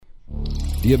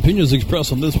The opinions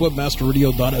expressed on this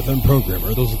WebmasterRadio.fm program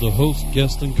are those of the host,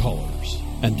 guests, and callers,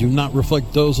 and do not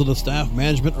reflect those of the staff,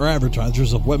 management, or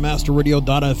advertisers of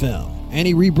WebmasterRadio.fm.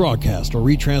 Any rebroadcast or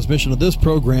retransmission of this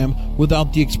program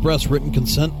without the express written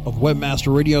consent of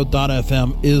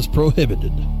WebmasterRadio.fm is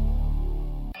prohibited.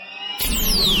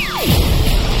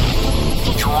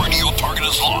 Your radio target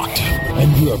is locked.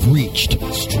 And you have reached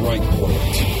Strike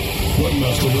Point.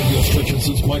 Webmaster Radio stretches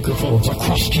its microphones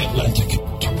across the Atlantic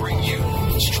to bring you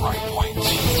Strike Point.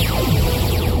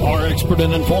 Our expert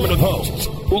and informative hosts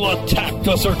will attack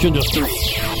the search industry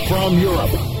from Europe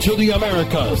to the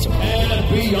Americas and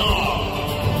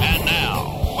beyond. And now,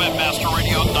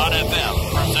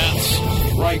 WebmasterRadio.fm presents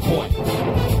Strike Point.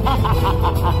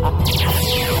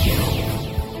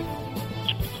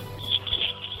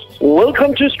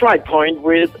 Welcome to Strike Point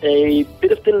with a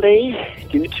bit of delay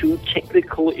due to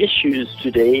technical issues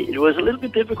today. It was a little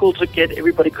bit difficult to get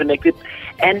everybody connected,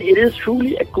 and it is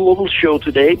truly a global show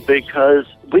today because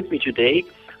with me today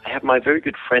I have my very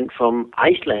good friend from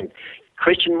Iceland,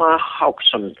 Christian Mar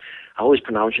Hauksson. I always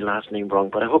pronounce your last name wrong,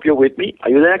 but I hope you're with me.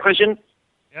 Are you there, Christian?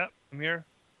 Yeah, I'm here.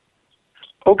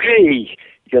 Okay,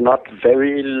 you're not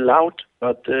very loud,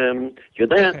 but you're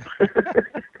there.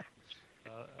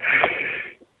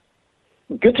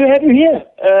 Good to have you here.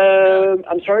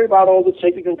 I'm sorry about all the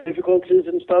technical difficulties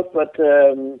and stuff, but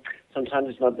sometimes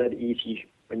it's not that easy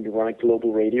when you run a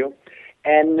global radio.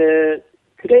 And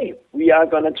today we are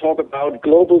going to talk about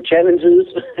global challenges,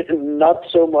 not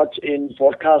so much in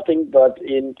broadcasting, but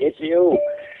in SEO,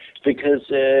 because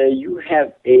you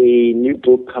have a new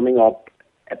book coming up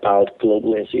about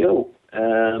global SEO.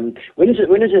 When is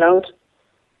it out?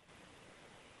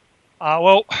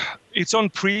 Well, it's on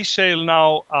pre-sale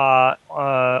now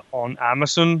on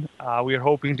Amazon. We are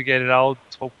hoping to get it out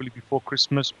hopefully before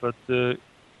Christmas, but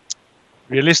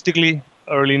realistically,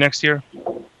 early next year.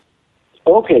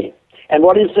 Okay. And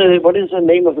what is the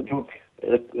name of the book?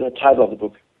 The title of the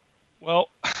book? Well,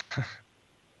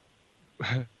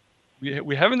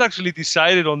 we haven't actually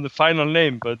decided on the final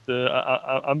name, but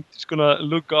I'm just gonna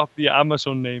look up the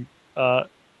Amazon name while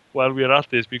we're at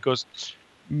this, because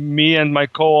me and my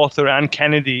co-author Anne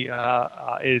Kennedy we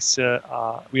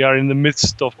are in the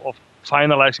midst of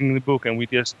finalizing the book, and we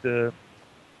just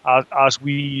as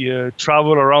we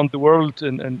travel around the world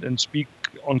and speak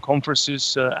on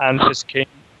conferences. Anne just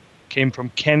came from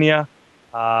Kenya.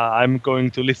 I'm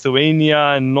going to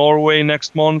Lithuania and Norway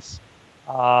next month,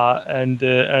 and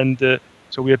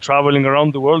so we are traveling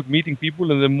around the world meeting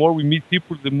people, and the more we meet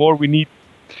people, the more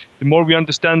we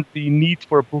understand the need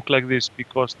for a book like this,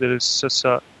 because there is such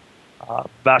a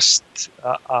vast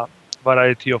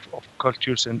variety of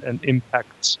cultures and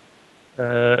impacts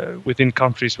within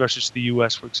countries versus the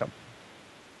US, for example.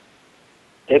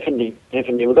 Definitely.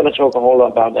 We're going to talk a whole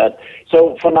lot about that.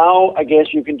 So for now, I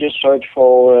guess you can just search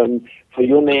for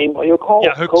your name or your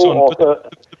co-author.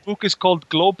 The book is called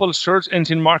Global Search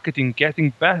Engine Marketing: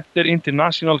 Getting Better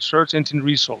International Search Engine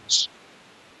Results.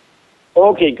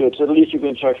 Okay, good. So at least you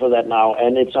can search for that now,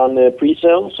 and it's on the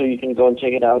pre-sale, so you can go and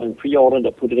check it out and pre-order it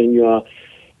or put it in your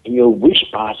wish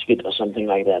basket or something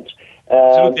like that.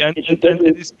 Absolutely, and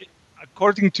it is,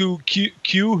 according to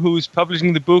Q, who is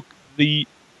publishing the book, the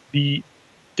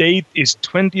date is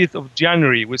 20th of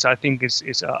January, which I think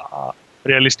is a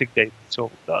realistic date. So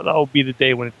that will be the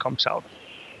day when it comes out.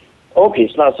 Okay,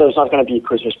 so it's not going to be a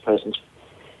Christmas present.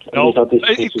 No,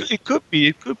 it could be.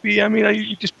 It could be. I mean,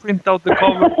 you just print out the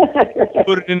cover,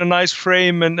 put it in a nice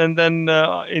frame, and then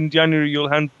in January you'll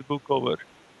hand the book over.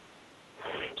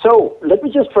 So let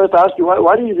me just first ask you,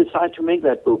 why did you decide to make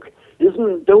that book?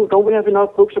 Don't we have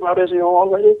enough books about SEO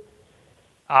already?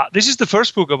 This is the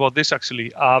first book about this,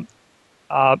 actually.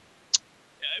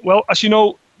 Well, as you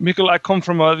know, Mikkel, I come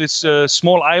from this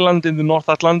small island in the North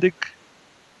Atlantic,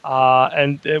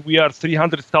 and we are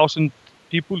 300,000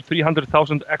 people,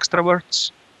 300,000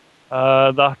 extroverts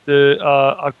that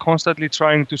are constantly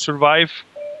trying to survive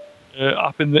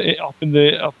up in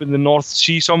the North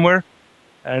Sea somewhere,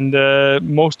 and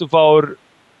most of our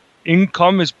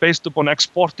income is based upon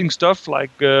exporting stuff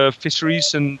like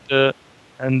fisheries and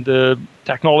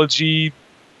technology,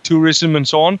 tourism, and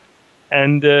so on.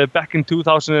 And back in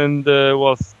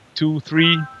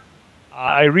 2002-03,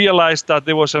 I realized that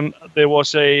there was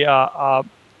a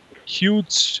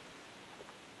huge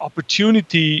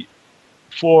opportunity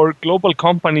for global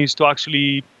companies to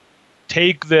actually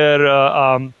take their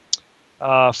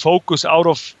focus out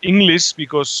of English,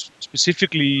 because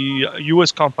specifically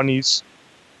US companies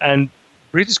and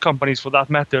British companies, for that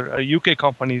matter, UK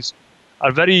companies,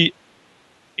 are very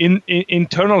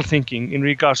internal thinking in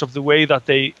regards of the way that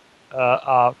they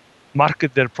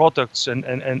market their products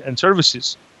and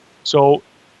services. So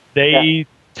They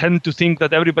tend to think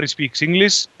that everybody speaks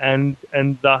English and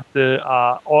that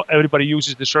everybody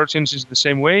uses the search engines the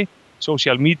same way,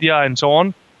 social media and so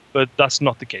on, but that's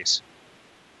not the case.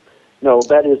 No,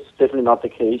 that is definitely not the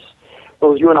case.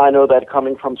 Well, you and I know that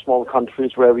coming from small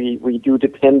countries where we do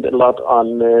depend a lot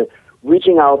on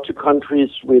reaching out to countries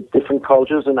with different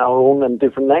cultures and our own and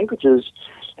different languages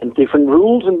and different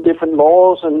rules and different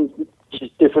laws and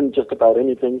different just about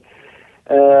anything.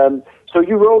 So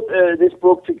you wrote this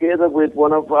book together with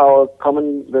one of our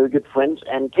common very good friends,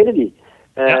 Ann Kennedy,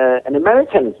 an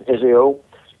American SEO.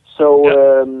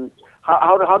 So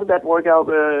how did that work out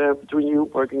between you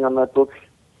working on that book?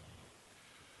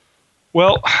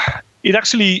 Well, it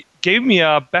actually gave me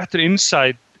a better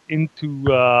insight into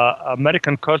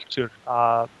American culture.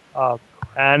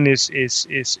 Anne is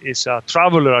a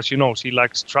traveler, as you know. She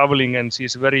likes traveling, and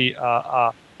she's very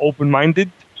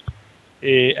open-minded,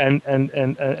 and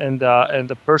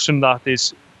a person that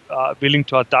is willing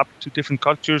to adapt to different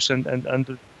cultures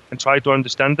and try to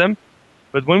understand them.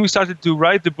 But when we started to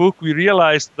write the book, we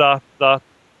realized that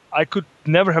I could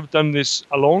never have done this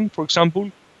alone, for example,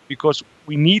 because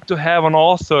we need to have an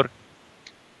author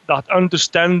that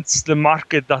understands the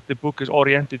market that the book is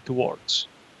oriented towards.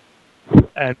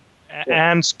 And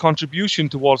Anne's contribution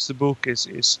towards the book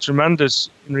is tremendous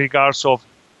in regards of,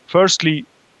 firstly,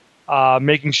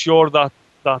 making sure that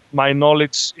my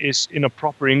knowledge is in a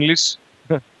proper English,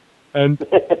 and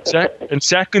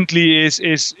secondly is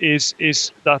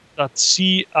that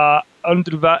she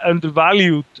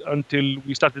undervalued until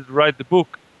we started to write the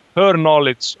book her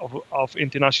knowledge of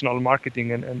international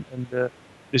marketing and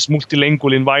this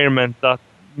multilingual environment that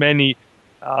many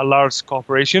large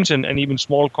corporations and even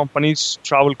small companies,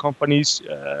 travel companies,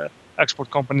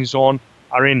 export companies are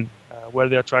in, where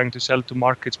they are trying to sell to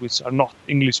markets which are not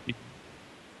English speaking.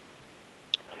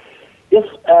 Yes,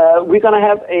 we're going to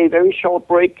have a very short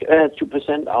break to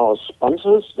present our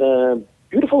sponsors,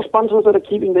 beautiful sponsors that are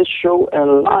keeping this show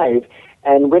alive.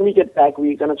 And when we get back,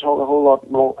 we're going to talk a whole lot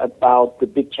more about the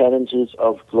big challenges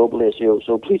of global SEO.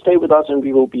 So please stay with us, and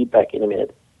we will be back in a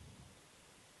minute.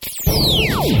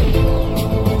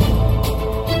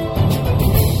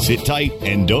 Sit tight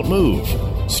and don't move.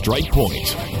 Strike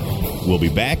Point. We'll be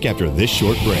back after this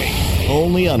short break,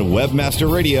 only on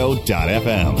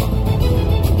webmasterradio.fm.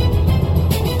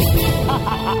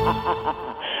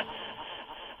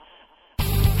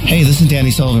 Hey, this is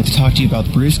Danny Sullivan to talk to you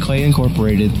about Bruce Clay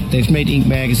Incorporated. They've made Inc.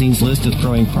 magazine's list of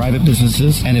growing private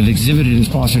businesses and have exhibited and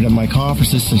sponsored at my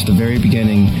conferences since the very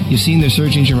beginning. You've seen their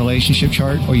search engine relationship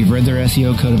chart, or you've read their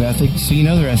SEO code of ethics, so you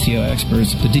know they're SEO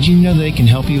experts. But did you know they can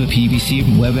help you with PPC,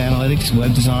 web analytics,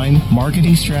 web design,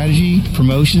 marketing strategy,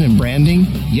 promotion, and branding?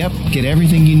 Yep, get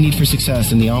everything you need for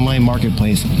success in the online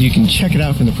marketplace. You can check it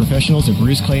out from the professionals at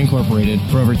Bruce Clay Incorporated.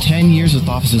 For over 10 years with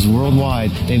offices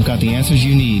worldwide, they've got the answers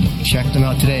you need. Check them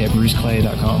out today at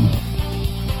bruceclay.com.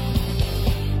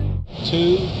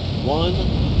 2, 1,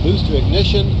 booster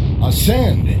ignition.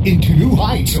 Ascend into new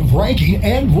heights of ranking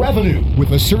and revenue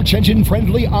with a search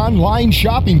engine-friendly online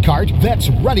shopping cart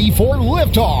that's ready for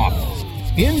liftoff.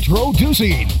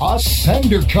 Introducing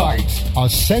Ascender Cart.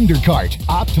 Ascender Cart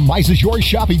optimizes your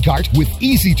shopping cart with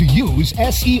easy-to-use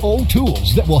SEO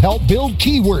tools that will help build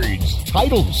keywords,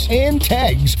 titles, and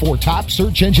tags for top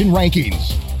search engine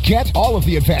rankings. Get all of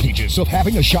the advantages of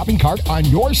having a shopping cart on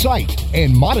your site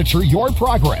and monitor your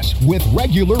progress with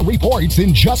regular reports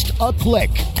in just a click.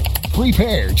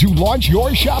 Prepare to launch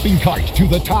your shopping cart to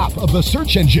the top of the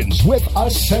search engines with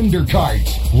Ascender Cart.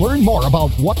 Learn more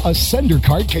about what Ascender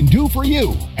Cart can do for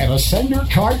you at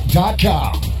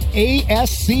ascendercart.com.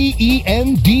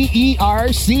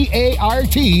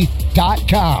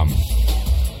 ASCENDERCART.com.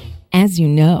 As you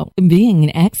know, being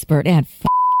an expert at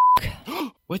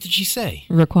What did she say?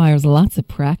 requires lots of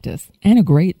practice and a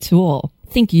great tool.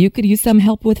 Think you could use some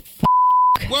help with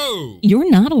Whoa! You're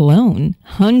not alone.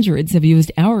 Hundreds have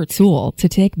used our tool to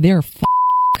take their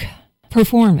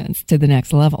performance to the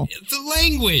next level. The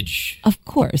language! Of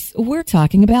course, we're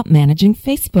talking about managing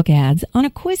Facebook ads on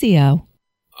Acquisio.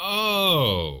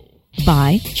 Oh.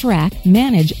 Buy, track,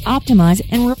 manage, optimize,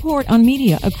 and report on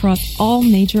media across all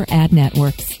major ad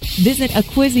networks. Visit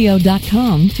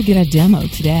Acquisio.com to get a demo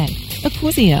today.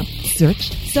 Acquisio.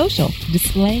 Search, social,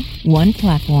 display, one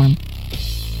platform.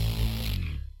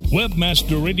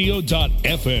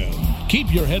 Webmasterradio.fm.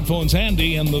 Keep your headphones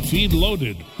handy and the feed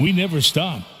loaded. We never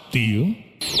stop. Do you?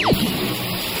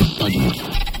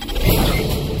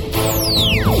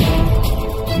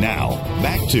 Now,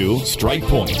 back to Strike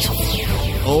Point,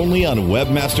 only on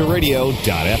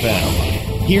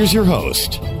webmasterradio.fm. Here's your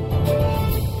host.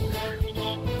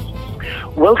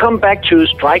 Welcome back to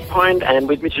Strike Point, and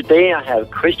with me today I have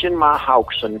Christian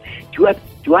Marhaugsen. Do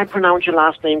I pronounce your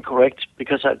last name correct?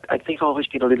 Because I think I always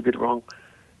get a little bit wrong.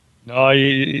 No,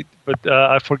 but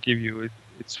I forgive you.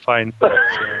 It's fine.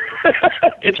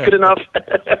 It's good enough.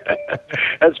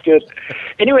 That's good.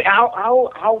 Anyway,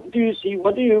 how do you see?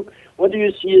 What do you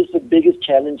see as the biggest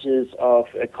challenges of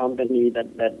a company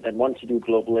that wants to do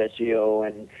global SEO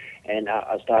and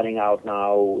are starting out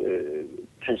now,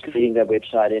 translating their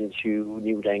website into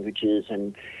new languages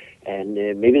and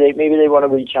maybe they want to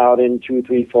reach out in 2,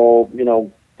 3, 4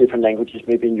 different languages,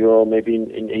 maybe in Europe, maybe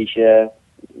in Asia,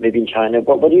 maybe in China.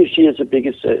 What do you see as the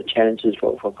biggest challenges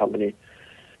for a company?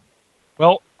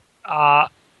 Well,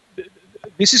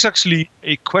 this is actually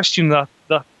a question that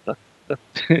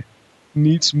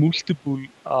needs multiple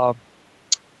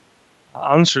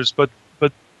answers, but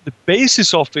the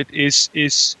basis of it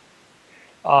is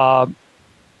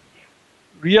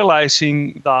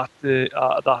realizing that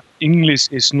that English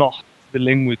is not the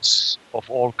language of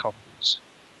all companies,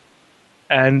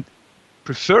 and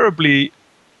preferably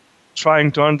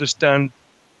trying to understand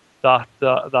that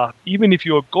even if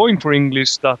you are going for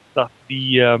English, that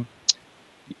the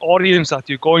audience that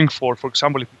you're going for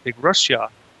example, if you take Russia,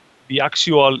 the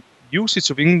actual usage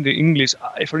of English,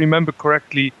 if I remember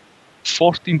correctly,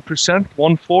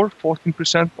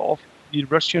 14% of the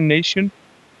Russian nation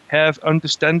have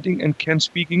understanding and can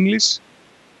speak English.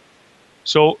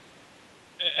 So,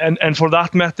 and for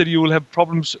that matter, you will have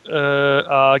problems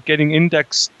getting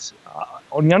indexed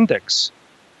on Yandex.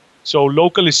 So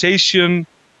localization,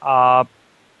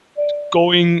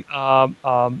 going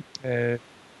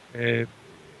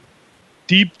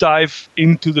deep dive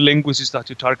into the languages that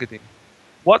you're targeting.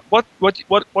 What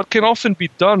can often be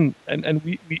done, and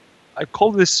I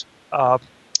call this a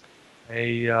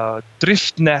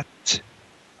DriftNet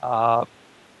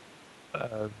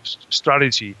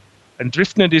strategy. And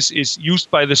DriftNet is used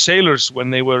by the sailors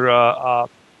when they were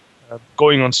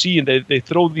going on sea, and they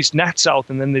throw these nets out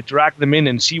and then they drag them in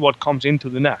and see what comes into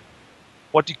the net.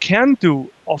 What you can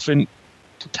do often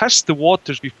to test the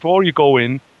waters before you go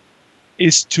in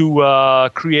is to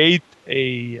create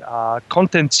a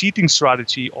content seeding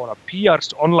strategy or a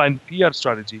online PR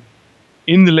strategy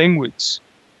in the language,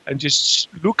 and just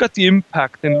look at the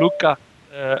impact and look at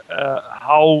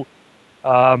how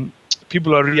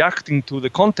people are reacting to the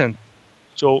content.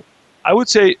 So I would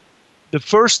say the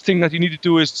first thing that you need to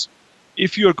do is,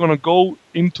 if you're going to go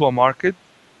into a market,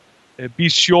 be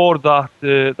sure that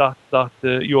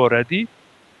you are ready,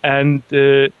 and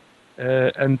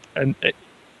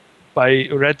by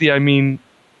ready I mean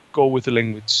go with the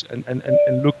language and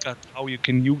look at how you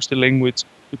can use the language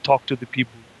to talk to the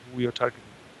people who you're targeting.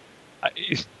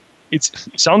 It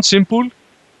sounds simple,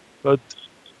 but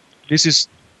this is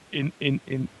in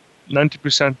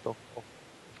 90% of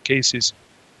cases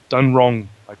done wrong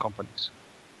by companies.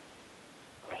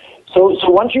 So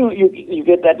once you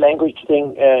get that language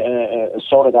thing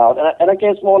sorted out, and I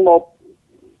guess more and more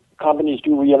companies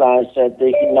do realize that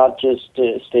they cannot just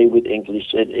stay with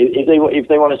English. If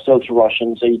they want to sell to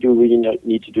Russians, they do really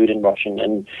need to do it in Russian,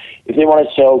 and if they want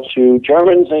to sell to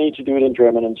Germans, they need to do it in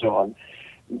German, and so on.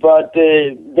 But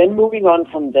then moving on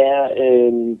from there,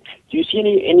 do you see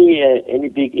any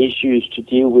big issues to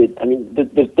deal with? I mean,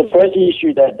 the first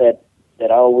issue that I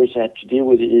always had to deal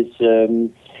with is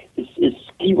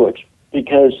keywords,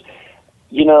 because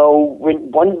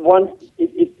when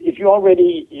if you're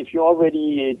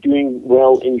already doing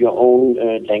well in your own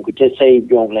language, let's say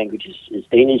your own language is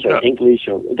Danish or English,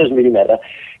 or it doesn't really matter,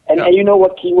 and you know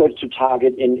what keywords to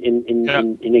target in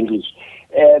English.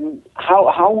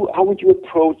 How would you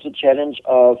approach the challenge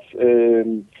of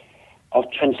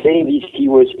translating these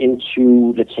keywords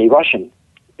into, let's say, Russian?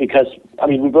 Because I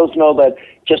mean, we both know that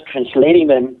just translating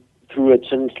them through a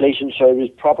translation service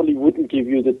probably wouldn't give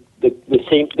you the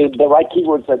right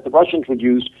keywords that the Russians would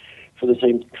use for the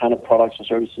same kind of products and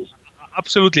services.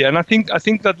 Absolutely, and I think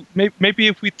that maybe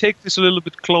if we take this a little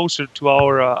bit closer to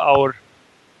our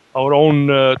own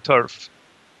turf.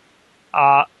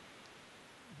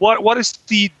 What is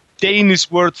the Danish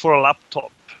word for a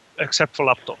laptop, except for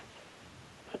laptop?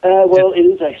 Well, it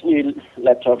is actually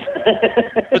laptop.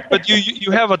 but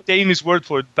you have a Danish word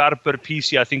for it, Barber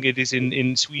PC, I think it is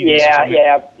in Swedish.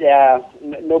 Yeah.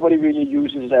 Nobody really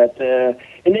uses that.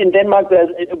 In Denmark,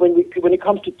 when it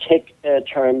comes to tech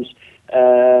terms,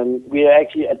 we are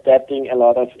actually adapting a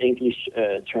lot of English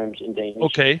terms in Danish.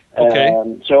 Okay.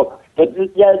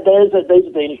 There is a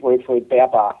Danish word for it,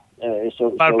 bærbar.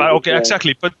 Okay,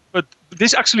 exactly. But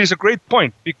this actually is a great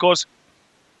point, because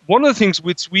one of the things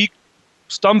which we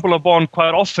stumble upon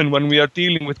quite often when we are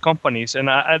dealing with companies, and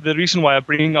the reason why I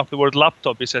bring up the word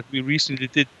laptop is that we recently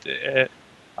did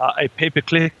a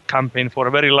pay-per-click campaign for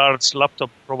a very large laptop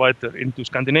provider into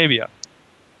Scandinavia.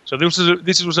 So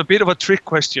this was a bit of a trick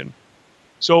question.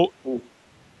 So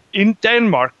in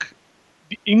Denmark,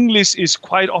 the English is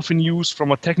quite often used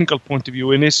from a technical point of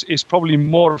view, and is probably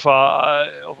more of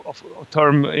a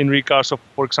term in regards of,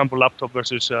 for example, laptop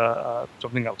versus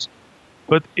something else.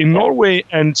 But in Norway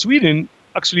and Sweden,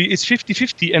 actually it's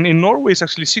 50-50, and in Norway it's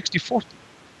actually 60-40.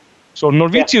 So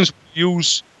Norwegians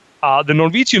use the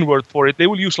Norwegian word for it. They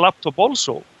will use laptop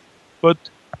also. But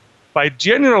by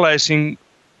generalizing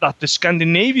that the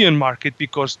Scandinavian market,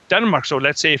 because Denmark, so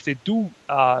let's say if they do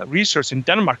research in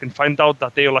Denmark and find out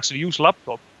that they will actually use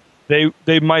laptop,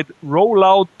 they might roll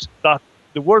out that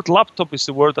the word laptop is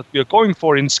the word that we are going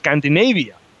for in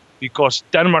Scandinavia, because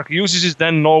Denmark uses it,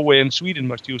 then Norway and Sweden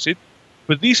must use it.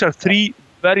 But these are three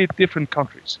very different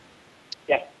countries.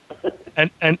 Yeah.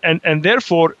 and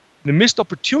therefore, the missed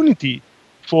opportunity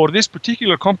for this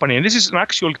particular company, and this is an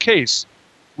actual case,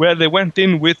 where they went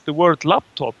in with the word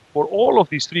laptop for all of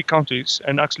these three countries,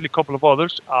 and actually a couple of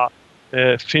others,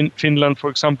 Finland, for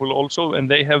example, also, and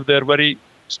they have their very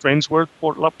strange word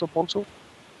for laptop also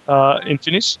in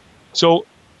Finnish. So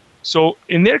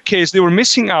in their case, they were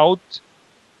missing out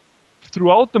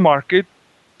throughout the market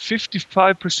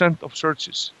 55% of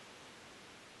searches.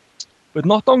 But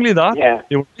not only that,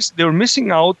 they were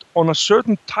missing out on a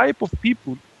certain type of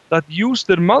people that use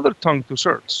their mother tongue to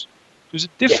search. There's a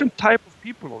different type of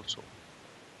people also.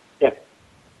 Yeah.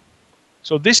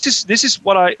 So this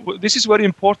is very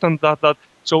important that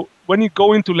so when you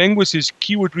go into languages,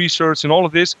 keyword research, and all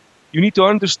of this, you need to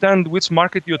understand which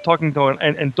market you're talking to,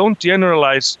 and don't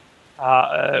generalize.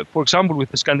 For example, with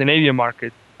the Scandinavian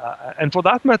market, and for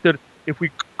that matter, if we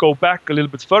go back a little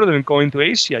bit further and go into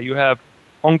Asia, you have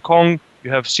Hong Kong,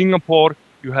 you have Singapore,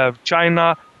 you have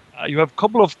China, you have a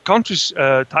couple of countries,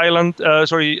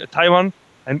 Taiwan.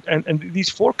 And these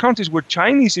four countries where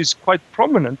Chinese is quite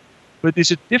prominent, but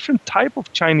there's a different type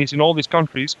of Chinese in all these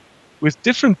countries with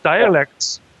different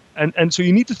dialects. And so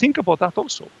you need to think about that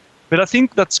also. But I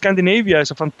think that Scandinavia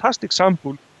is a fantastic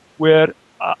example where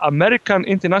American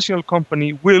international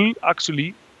company will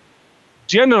actually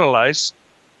generalize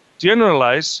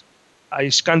a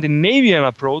Scandinavian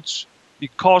approach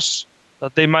because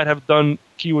that they might have done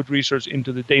keyword research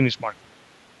into the Danish market.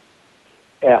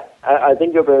 Yeah, I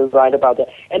think you're very right about that.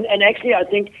 And actually, I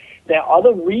think there are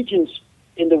other regions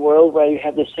in the world where you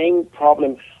have the same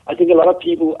problem. I think a lot of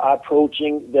people are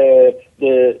approaching the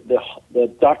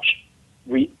Dutch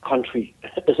country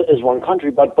as one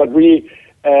country, but really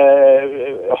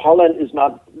Holland is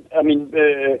not. I mean,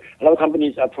 a lot of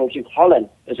companies are approaching Holland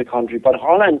as a country, but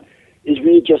Holland is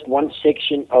really just one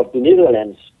section of the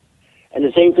Netherlands. And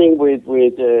the same thing with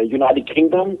United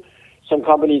Kingdom. Some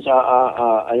companies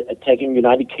are attacking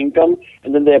United Kingdom,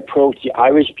 and then they approach the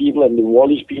Irish people and the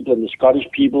Welsh people and the Scottish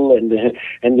people and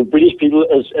the British people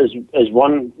as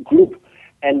one group.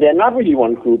 And they're not really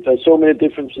one group. There's so many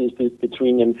differences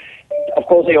between them. Of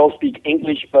course, they all speak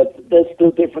English, but there's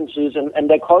still differences, and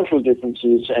there are cultural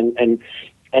differences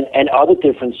and other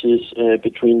differences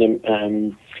between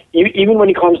them. Even when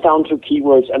it comes down to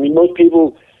keywords, I mean, most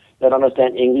people that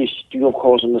understand English do, of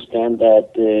course, understand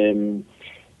that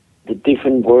the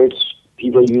different words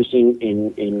people are using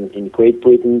in Great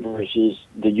Britain versus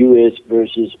the US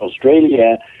versus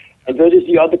Australia, and versus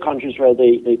the other countries where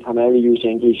they primarily use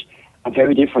English, are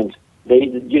very different.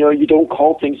 You don't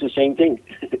call things the same thing.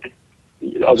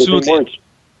 The same words.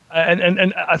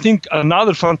 And I think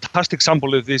another fantastic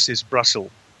example of this is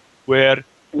Brussels, where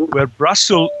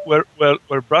Brussels,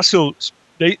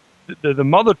 the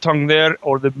mother tongue there,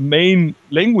 or the main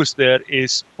language there,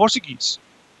 is Portuguese.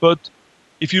 But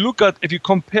if you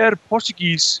compare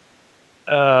Portuguese,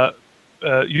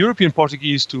 European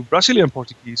Portuguese to Brazilian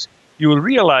Portuguese, you will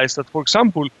realize that, for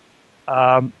example,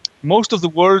 most of the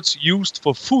words used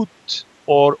for food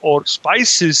or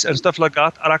spices and stuff like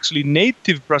that are actually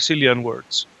native Brazilian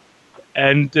words.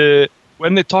 And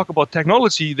when they talk about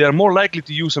technology, they're more likely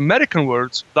to use American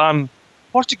words than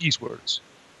Portuguese words.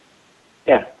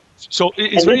 Yeah. So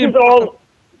it's very important.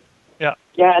 Yeah.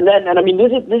 Yeah, and I mean,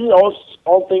 this is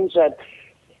all things that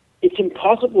it's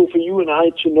impossible for you and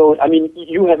I to know. I mean,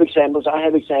 you have examples, I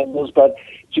have examples, but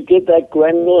to get that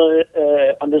granular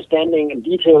understanding and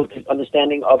detailed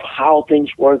understanding of how things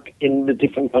work in the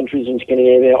different countries in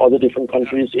Scandinavia or the different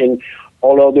countries in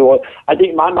all over the world. I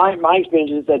think my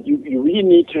experience is that you really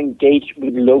need to engage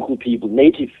with local people,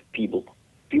 native people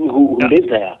who live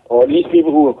there, or at least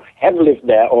people who have lived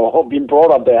there or have been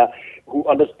brought up there, who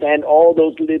understand all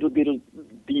those little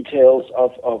details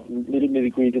of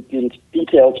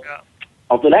details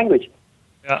of the language.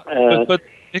 Yeah,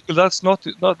 Mikkel,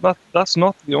 that's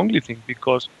not the only thing,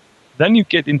 because then you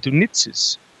get into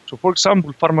niches. So, for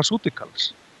example,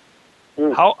 pharmaceuticals.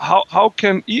 How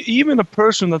can even a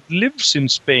person that lives in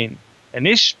Spain and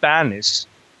is Spanish,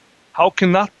 how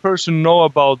can that person know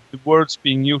about the words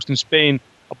being used in Spain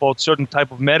about certain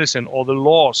type of medicine or the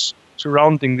laws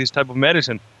surrounding this type of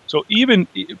medicine? So even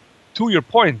to your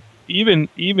point, even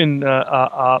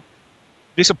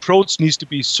this approach needs to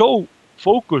be so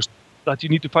focused that you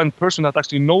need to find a person that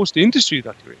actually knows the industry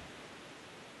that you're in.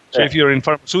 So if you're in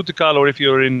pharmaceutical or if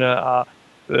you're in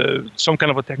some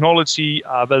kind of a technology,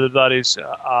 whether that is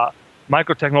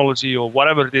microtechnology or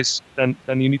whatever it is, then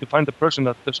you need to find a person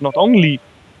that does not only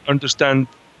understand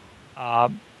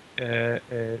the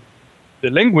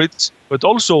language, but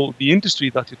also the industry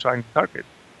that you're trying to target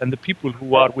and the people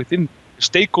who are within, the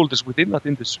stakeholders within that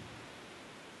industry.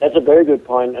 That's a very good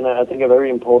point, and I think a very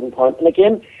important point. And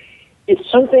again, it's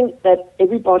something that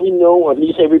everybody know, or at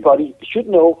least everybody should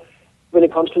know, when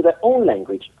it comes to their own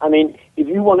language. I mean, if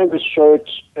you want to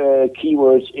research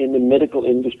keywords in the medical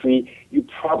industry, you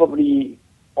probably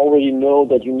already know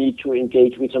that you need to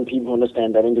engage with some people who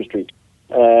understand that industry.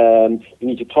 You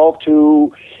need to talk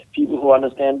to people who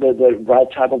understand the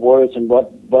right type of words and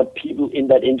what people in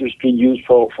that industry use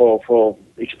for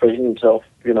expressing themselves,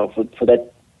 for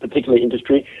that particular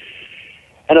industry.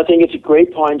 And I think it's a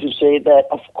great point to say that,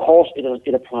 of course,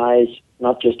 it applies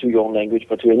not just to your own language,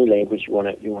 but to any language you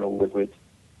want to work with.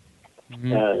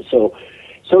 Mm-hmm. So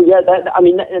yeah,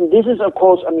 and this is, of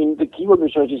course, the keyword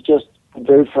research is just the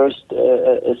very first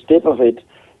step of it.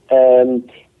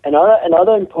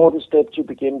 Another important step to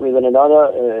begin with, and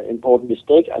another important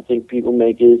mistake I think people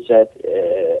make is that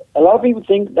a lot of people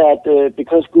think that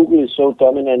because Google is so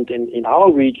dominant in our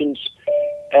regions,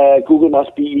 Google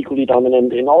must be equally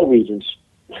dominant in all regions.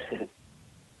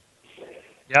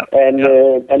 Yeah. And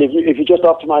if you just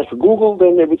optimize for Google,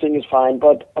 then everything is fine.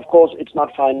 But of course, it's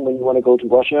not fine when you want to go to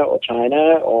Russia or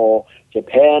China or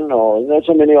Japan, or there's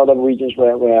so many other regions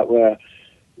where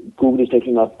Google is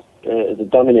definitely not the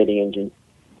dominating engine.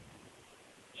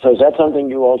 So is that something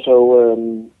you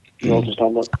also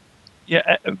stumble?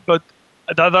 Yeah, but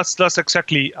that's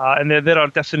exactly, and there are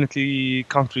definitely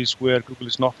countries where Google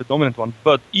is not the dominant one.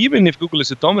 But even if Google is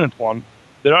the dominant one,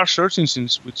 there are search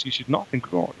engines which you should not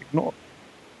ignore.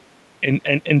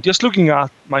 And just looking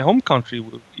at my home country,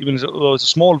 even though it's a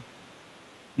small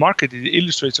market, it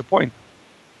illustrates a point.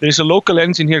 There is a local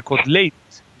engine here called Late,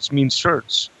 which means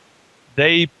search.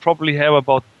 They probably have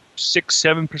about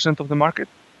 6-7% of the market.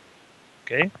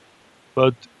 Okay,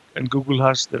 and Google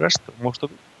has the rest, most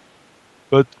of it.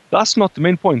 But that's not the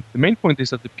main point. The main point is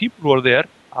that the people who are there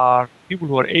are people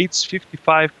who are age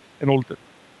 55 and older.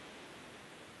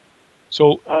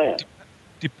 So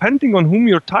depending on whom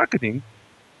you're targeting,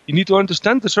 you need to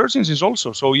understand the search engines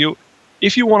also. So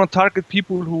if you want to target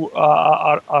people who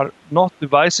are not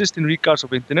devices in regards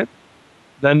of internet,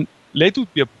 then Late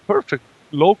would be a perfect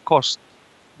low-cost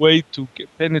way to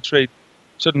penetrate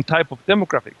certain type of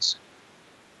demographics.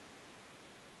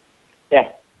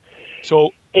 Yeah.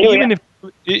 So even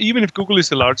if Google is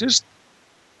the largest,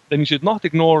 then you should not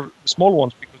ignore the small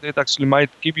ones, because it actually might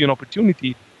give you an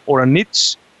opportunity or a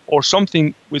niche or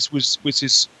something which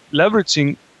is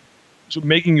leveraging, so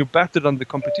making you better than the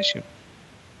competition.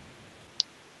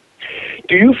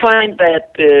 Do you find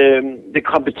that the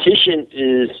competition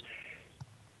is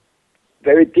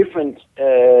very different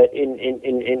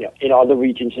in other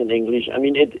regions in English? I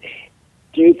mean,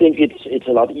 do you think it's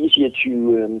a lot easier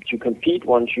to compete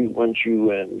once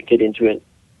you get into it?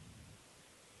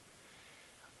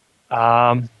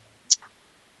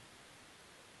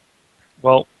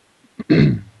 Well,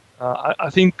 I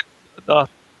think that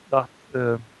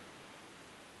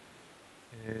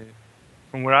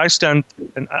from where I stand,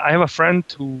 and I have a friend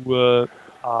who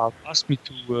asked me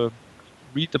to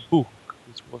read a book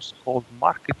which was called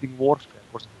Marketing Warfare.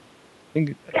 I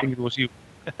think it was you.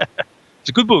 It's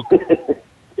a good book.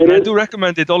 I do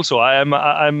recommend it also.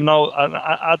 I'm now an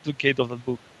advocate of that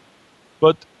book.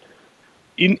 But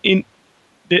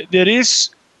there is,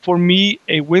 for me,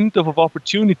 a window of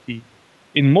opportunity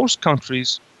in most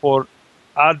countries for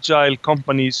agile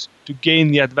companies to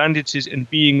gain the advantages in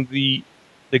being the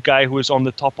guy who is on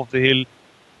the top of the hill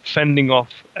fending off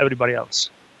everybody else,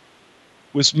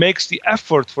 which makes the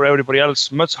effort for everybody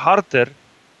else much harder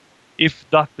if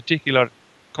that particular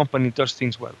company does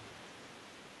things well.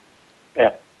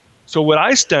 Yeah. So where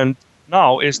I stand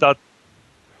now is that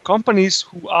companies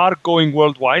who are going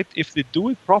worldwide, if they do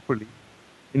it properly,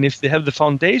 and if they have the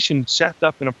foundation set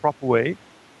up in a proper way,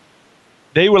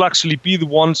 they will actually be the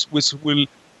ones which will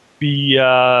be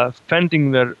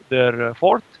fending their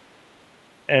fort,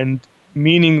 and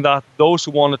meaning that those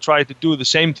who want to try to do the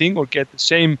same thing or get the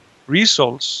same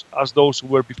results as those who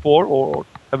were before or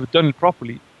have done it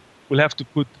properly will have to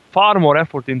put far more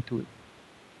effort into it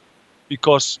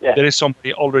because there is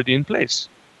somebody already in place.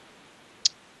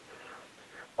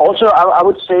 Also, I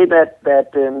would say that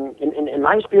in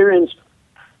my experience,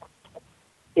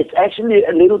 it's actually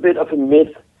a little bit of a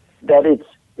myth that it's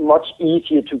much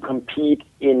easier to compete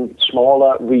in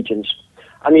smaller regions.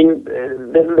 I mean,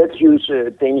 let's use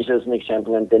Danish as an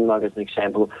example and Denmark as an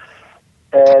example.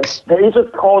 There is,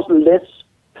 of course, less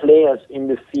players in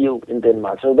the field in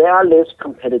Denmark. So there are less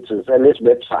competitors, there are less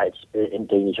websites in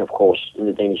Danish, of course, in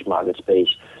the Danish market space.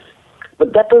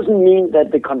 But that doesn't mean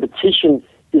that the competition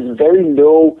is very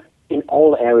low in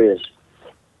all areas.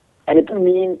 And it doesn't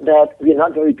mean that we're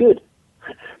not very good.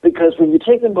 Because when you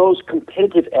take the most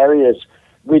competitive areas,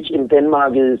 which in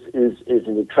Denmark is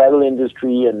in the travel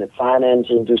industry and the finance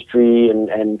industry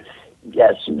and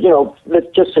yes, let's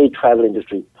just say travel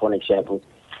industry, for an example.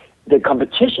 The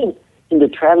competition in the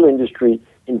travel industry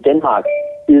in Denmark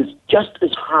is just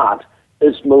as hard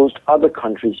as most other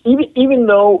countries, even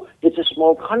though it's a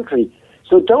small country.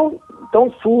 So don't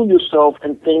fool yourself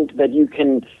and think that you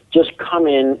can just come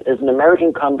in as an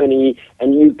American company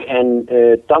and you can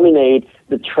dominate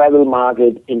the travel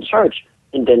market in search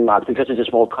in Denmark because it's a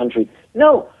small country.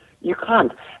 No, you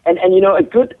can't. And a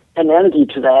good analogy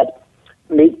to that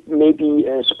may be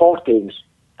sport games.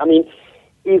 I mean,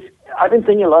 if I've been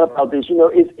thinking a lot about this,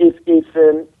 if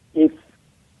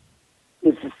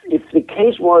the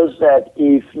case was that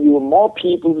if you were more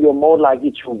people, you're more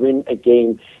likely to win a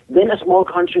game, then a small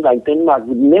country like Denmark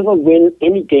would never win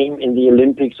any game in the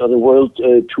Olympics or the World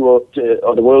Tour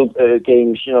or the World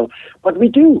Games, But we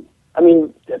do. I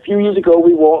mean, a few years ago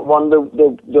we won the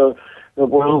World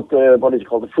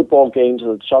the football games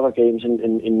or the soccer games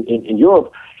in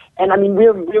Europe, and I mean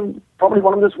we're probably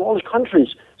one of the smallest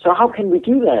countries. So how can we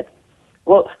do that?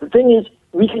 Well, the thing is,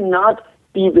 we cannot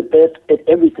be the best at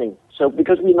everything. So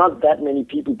because we're not that many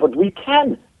people, but we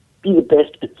can be the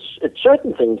best at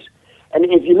certain things. And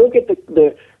if you look at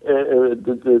the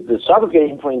soccer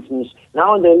game, for instance,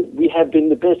 now and then we have been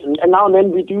the best, and now and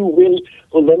then we do win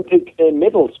Olympic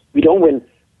medals. We don't win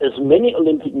as many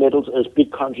Olympic medals as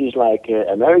big countries like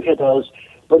America does,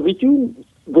 but we do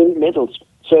win medals.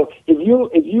 So if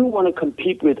you want to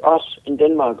compete with us in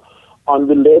Denmark on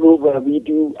the level where we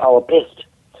do our best,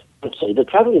 let's say the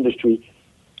travel industry,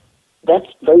 that's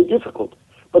very difficult.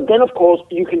 But then, of course,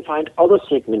 you can find other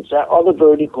segments, other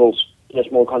verticals in a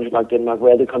small country like Denmark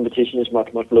where the competition is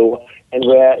much, much lower and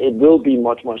where it will be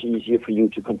much, much easier for you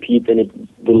to compete than it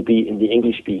will be in the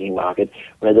English-speaking market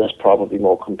where there's probably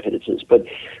more competitors. But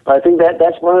I think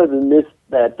that's one of the myths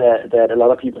that a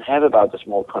lot of people have about the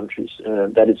small countries,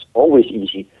 that it's always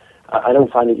easy. I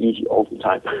don't find it easy all the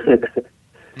time.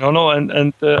 No,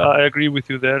 and I agree with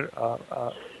you there.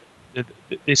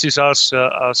 This is as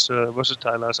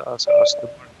versatile as the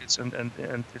markets and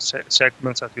the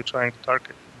segments that you're trying to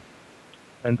target.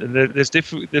 And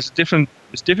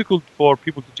it's difficult for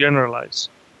people to generalize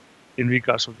in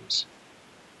regards to this.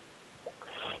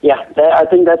 Yeah, I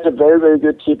think that's a very, very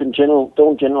good tip in general.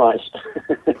 Don't generalize.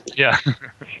 Yeah.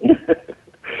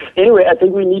 Anyway, I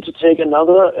think we need to take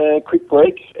another quick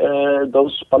break.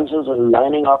 Those sponsors are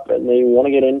lining up and they want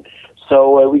to get in.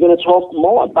 So we're going to talk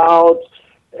more about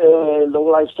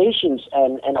localizations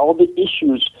and all the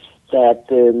issues that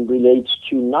relates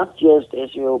to not just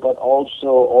SEO, but also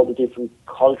all the different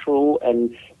cultural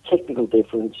and technical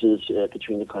differences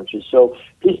between the countries. So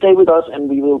please stay with us, and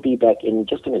we will be back in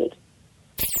just a minute.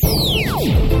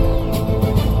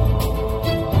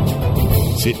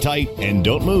 Sit tight and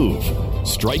don't move.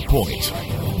 Strike Point.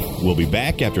 We'll be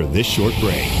back after this short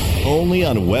break, only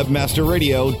on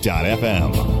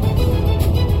webmasterradio.fm.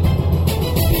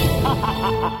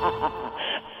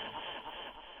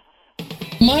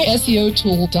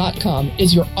 MySEOtool.com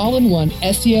is your all-in-one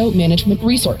SEO management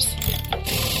resource.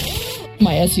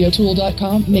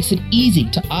 MySEOtool.com makes it easy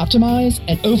to optimize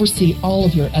and oversee all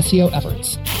of your SEO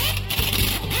efforts.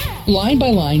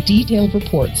 Line-by-line detailed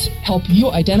reports help you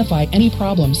identify any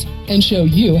problems and show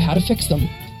you how to fix them.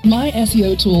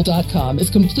 MySEOtool.com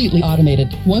is completely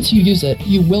automated. Once you use it,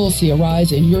 you will see a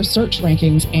rise in your search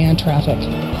rankings and traffic.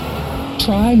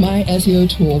 Try My SEO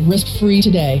Tool risk-free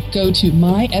today. Go to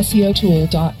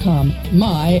myseotool.com.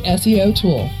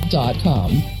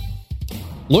 myseotool.com.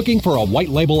 Looking for a white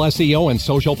label SEO and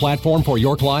social platform for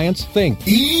your clients? Think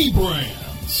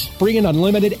eBrands. Free and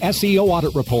unlimited SEO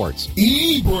audit reports.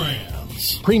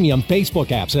 eBrands. Premium Facebook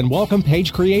apps and welcome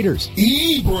page creators.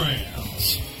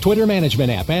 eBrands. Twitter management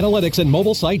app, analytics, and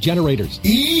mobile site generators.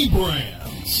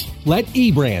 eBrands. Let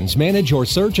eBrands manage your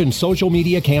search and social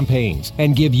media campaigns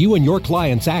and give you and your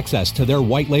clients access to their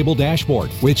white label dashboard,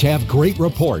 which have great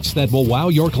reports that will wow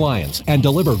your clients and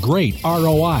deliver great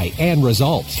ROI and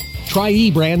results. Try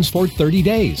eBrands for 30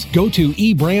 days. Go to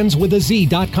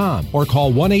eBrandsWithAZ.com or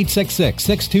call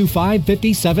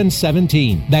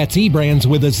 1-866-625-5717. That's eBrands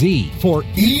with a Z for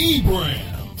eBrands.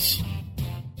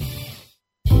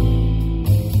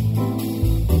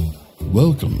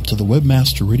 Welcome to the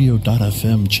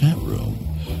WebmasterRadio.fm chat room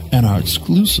and our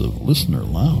exclusive listener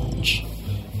lounge.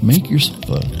 Make yourself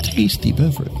a tasty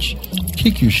beverage,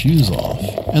 kick your shoes off,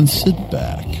 and sit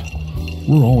back.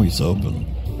 We're always open,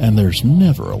 and there's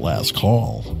never a last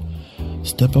call.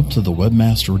 Step up to the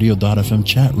WebmasterRadio.fm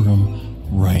chat room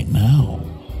right now.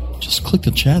 Just click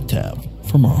the chat tab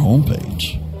from our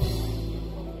homepage.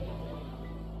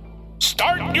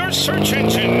 Start your search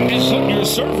engine and put your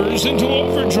servers into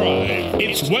overdrive.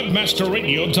 It's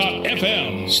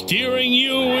WebmasterRadio.fm steering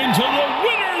you into the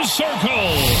winner's circle.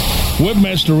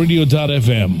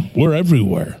 WebmasterRadio.fm. We're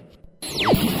everywhere.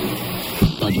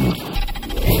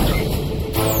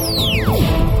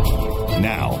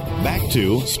 Now, back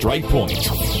to Strike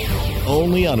Point.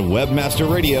 Only on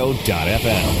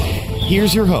WebmasterRadio.fm.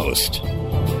 Here's your host.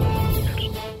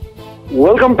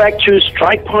 Welcome back to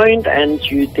Strike Point, and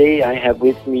today I have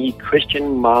with me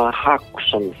Christian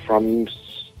Marhagsson from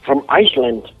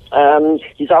Iceland.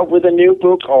 He's out with a new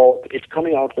book, or it's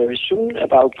coming out very soon,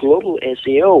 about global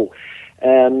SEO.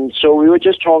 So we were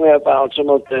just talking about some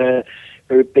of the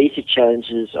very basic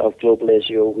challenges of global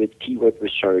SEO with keyword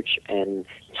research and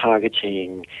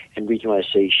targeting and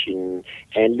regionalization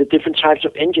and the different types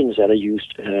of engines that are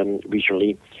used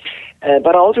regionally.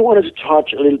 But I also wanted to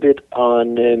touch a little bit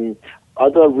on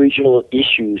other regional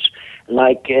issues.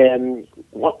 Like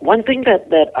one thing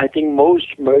that I think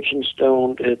most merchants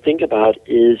don't think about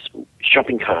is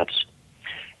shopping carts.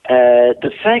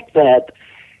 The fact that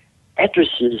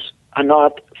addresses are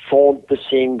not formed the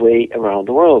same way around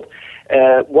the world.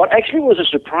 What actually was a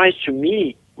surprise to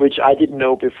me, which I didn't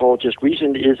know before just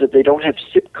recently, is that they don't have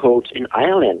zip codes in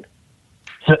Ireland.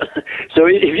 So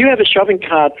if you have a shopping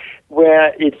cart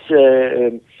where it's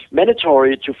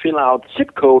mandatory to fill out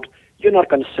zip code, you're not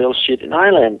going to sell shit in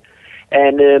Ireland.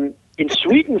 And in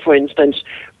Sweden, for instance,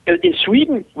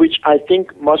 which I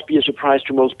think must be a surprise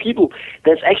to most people,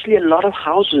 there's actually a lot of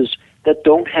houses that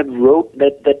don't have road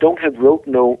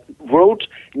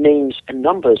names and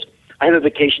numbers. I have a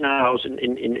vacation house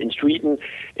in Sweden,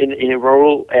 in a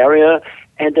rural area,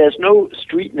 and there's no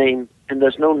street name and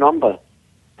there's no number.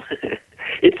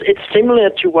 It's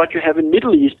similar to what you have in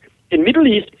Middle East. In Middle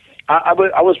East, I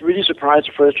was really surprised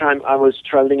the first time I was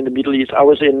traveling in the Middle East. I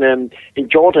was in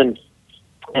Jordan,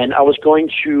 and I was going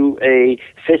to a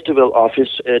festival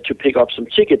office to pick up some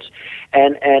tickets,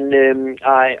 and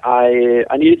I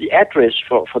needed the address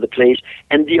for the place,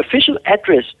 and the official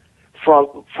address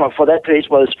for that place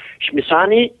was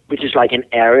Shmisani, which is like an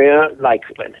area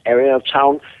of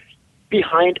town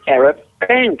behind Arab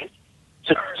Bank.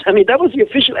 So, I mean, that was the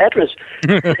official address.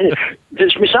 The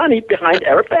Shmisani behind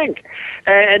Arab Bank.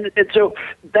 And so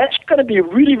that's going to be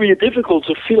really, really difficult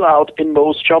to fill out in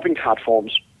most shopping cart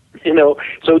forms. You know,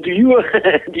 so do your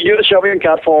shopping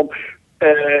cart form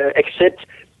accept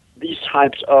these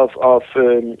types of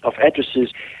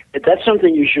addresses? That's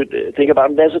something you should think about.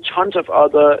 And there's a tons of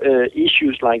other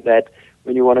issues like that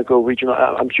when you want to go regional.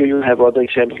 I'm sure you have other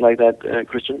examples like that,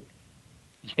 Christian.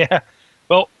 Yeah.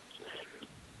 Well,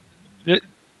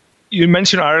 you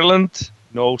mentioned Ireland,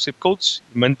 no zip codes.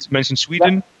 You mentioned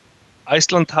Sweden. Yeah.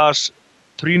 Iceland has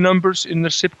 3 numbers in their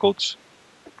zip codes.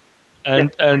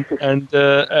 And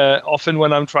often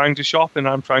when I'm trying to shop and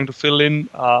I'm trying to fill in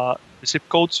the zip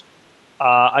codes,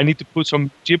 I need to put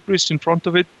some gibberish in front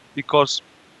of it because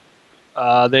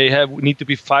they need to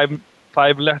be five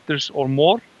letters or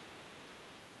more.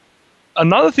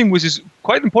 Another thing which is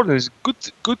quite important is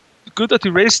good that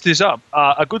you raised this up.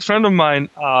 A good friend of mine,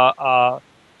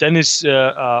 Dennis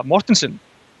Mortensen,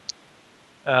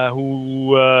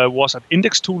 who was at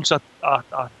Index Tools at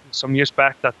some years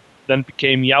back, that then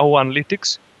became Yahoo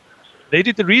Analytics. They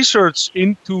did the research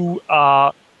into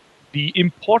the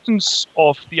importance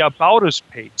of the About Us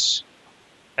page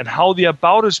and how the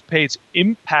About Us page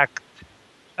impact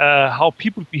how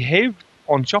people behave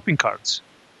on shopping carts.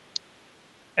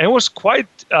 And it was quite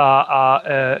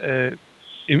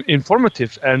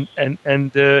informative. And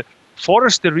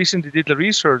Forrester recently did the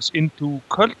research into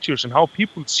cultures and how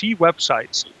people see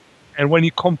websites. And when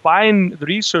you combine the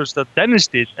research that Dennis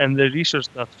did and the research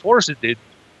that Forrester did,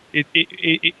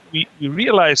 we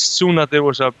realized soon that there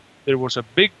was a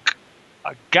big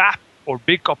gap or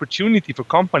big opportunity for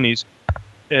companies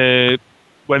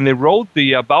when they wrote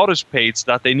the About Us page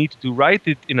that they needed to write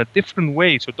it in a different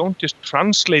way. So don't just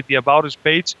translate the About Us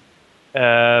page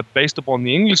based upon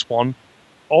the English one.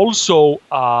 Also,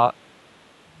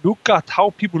 look at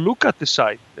how people look at the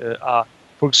site.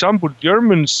 For example,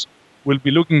 Germans will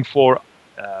be looking for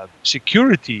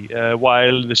security,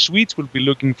 while the Swedes will be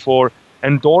looking for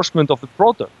endorsement of the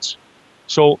products.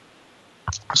 So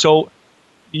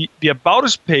the About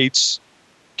Us page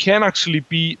can actually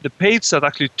be the page that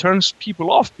actually turns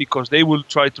people off, because they will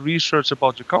try to research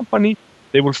about your company.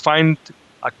 They will find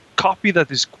a copy that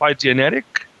is quite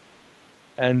generic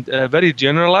and very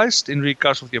generalized in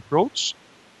regards of the approach,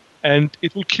 and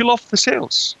it will kill off the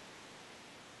sales.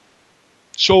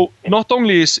 So not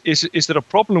only is there a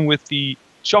problem with the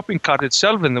shopping cart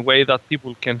itself in the way that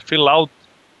people can fill out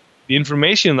the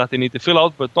information that they need to fill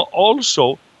out, but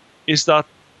also is that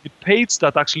the page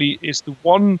that actually is the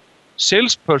one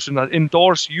salesperson that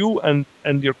endorses you and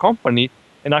your company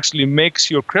and actually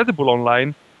makes you credible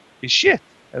online is shit,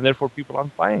 and therefore people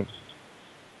aren't buying.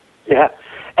 Yeah,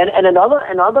 and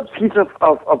another piece of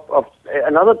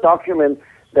another document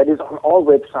that is on all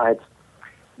websites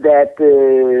that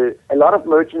a lot of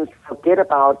merchants forget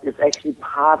about is actually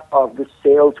part of the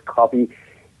sales copy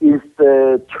is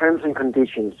the terms and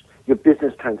conditions, your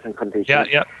business terms and conditions.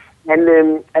 Yeah. And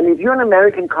if you're an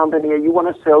American company and you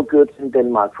want to sell goods in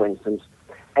Denmark, for instance,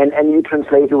 and you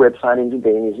translate your website into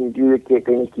Danish and you do your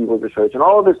Danish keyword research and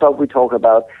all of the stuff we talk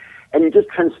about, and you just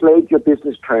translate your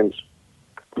business terms,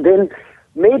 then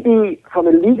maybe from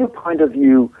a legal point of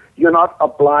view, you're not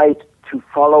obliged to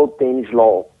follow Danish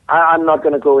law. I'm not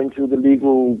going to go into the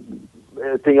legal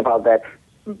thing about that.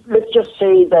 Let's just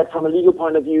say that from a legal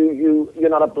point of view, you're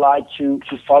not obliged to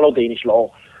follow Danish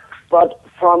law. But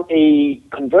from a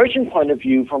conversion point of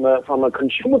view, from a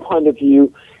consumer point of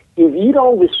view, if you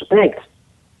don't respect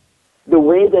the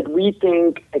way that we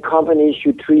think a company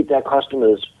should treat their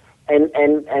customers, and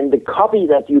the copy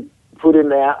that you put in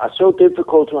there are so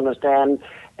difficult to understand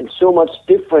and so much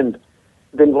different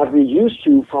than what we're used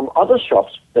to from other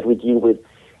shops that we deal with,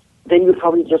 then you're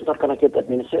probably just not going to get that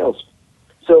many sales.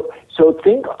 So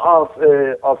think of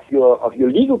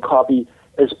your legal copy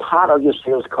as part of your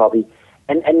sales copy,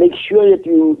 and make sure that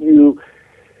you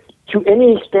to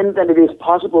any extent that it is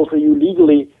possible for you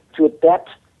legally to adapt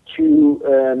to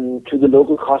the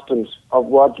local customs of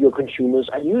what your consumers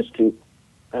are used to.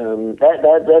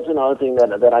 That's another thing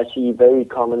that I see very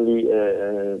commonly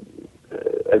a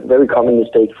very common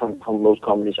mistake from most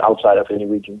companies outside of any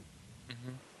region.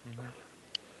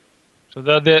 So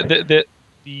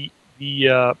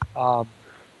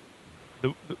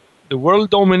the world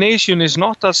domination is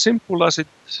not as simple as it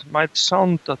might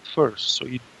sound at first. So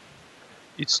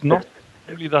it's not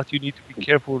really that you need to be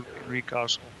careful in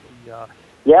regards of the.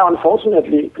 Yeah,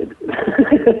 unfortunately.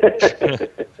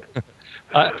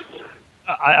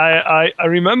 I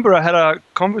remember I had a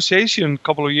conversation a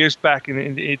couple of years back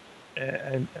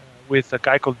with a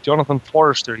guy called Jonathan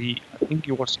Forrester. I think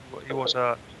he was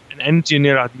an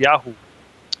engineer at Yahoo.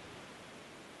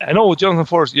 I know Jonathan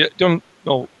Forrester. Yeah,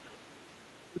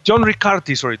 John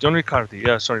Riccardi. Sorry, John Riccardi.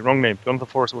 Yeah, sorry, wrong name. Jonathan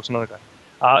Forrester was another guy.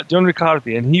 John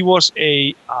Riccardi, and he was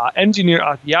a engineer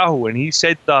at Yahoo, and he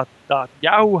said that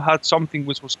Yahoo had something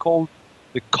which was called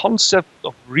the concept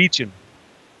of region,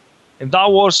 and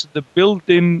that was the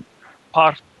built-in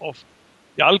part of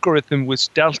the algorithm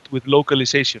which dealt with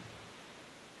localization,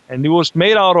 and it was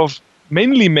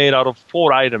mainly made out of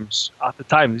 4 items at the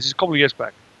time. This is a couple of years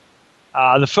back.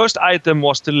 The first item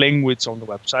was the language on the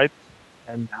website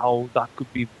and how that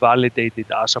could be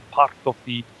validated as a part of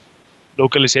the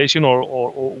localization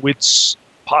or which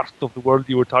part of the world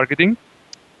you were targeting.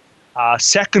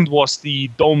 Second was the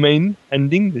domain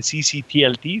ending, the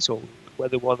CCTLT, so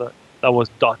whether that was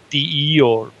 .de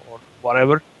or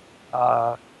whatever.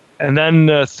 And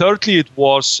then thirdly, it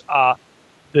was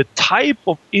the type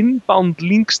of inbound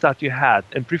links that you had,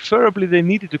 and preferably they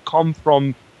needed to come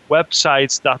from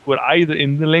websites that were either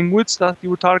in the language that you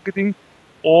were targeting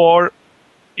or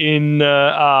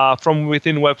from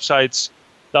within websites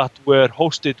that were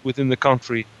hosted within the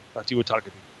country that you were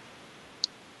targeting.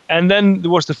 And then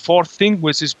there was the fourth thing,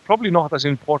 which is probably not as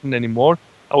important anymore.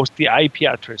 That was the IP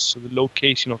address, so the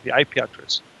location of the IP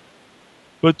address.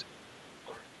 But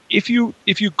if you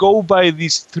go by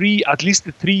these 3, at least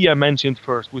the 3 I mentioned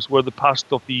first, which were the past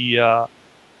of the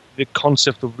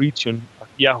concept of region at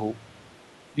Yahoo,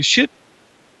 you should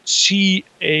see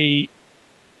a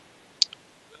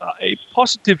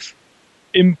positive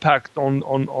impact on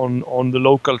the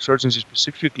local search engines,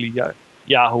 specifically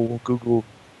Yahoo, Google,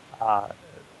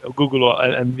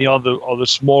 and the other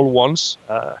small ones,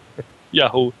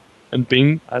 Yahoo and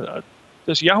Bing.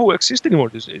 does Yahoo exist anymore?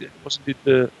 Is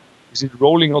it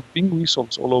rolling out Bing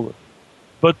results all over?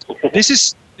 But this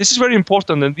is very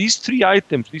important, and these 3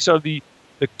 items, these are the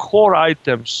core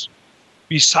items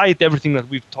beside everything that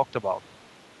we've talked about,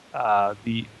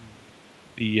 the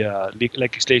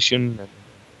legislation and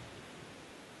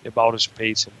the About Us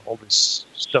page and all this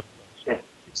stuff.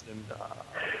 It's then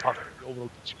part of the overall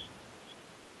picture.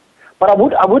 But I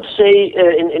would say,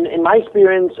 in my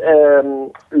experience,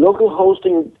 local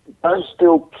hosting does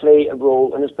still play a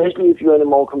role, and especially if you're in a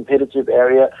more competitive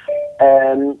area.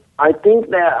 I think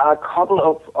there are a couple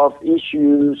of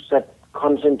issues that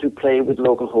comes into play with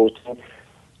local hosting,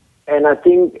 and I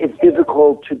think it's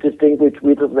difficult to distinguish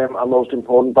which of them are most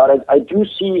important. But I do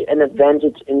see an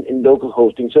advantage in local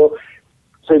hosting. So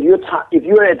if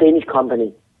you're a Danish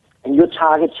company and you're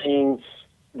targeting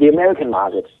the American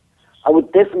market, I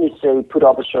would definitely say put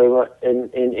up a server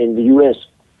in the US,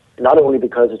 not only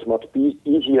because it's much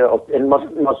easier and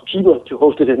much cheaper to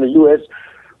host it in the US,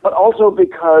 but also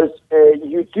because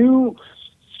you do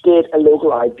get a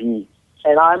local IP.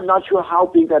 And I'm not sure how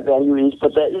big that value is,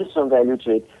 but there is some value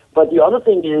to it. But the other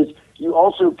thing is you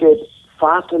also get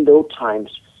faster load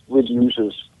times with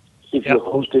users if you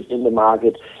host it in the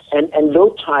market. And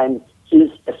load time is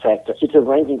a factor. It's a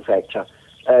ranking factor.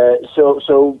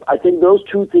 So I think those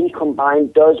 2 things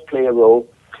combined does play a role.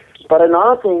 But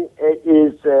another thing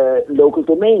is local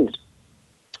domains.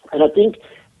 And I think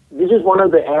this is one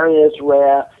of the areas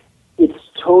where it's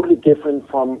totally different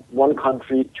from one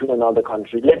country to another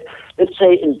country. Let's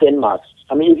say in Denmark.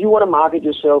 I mean, if you want to market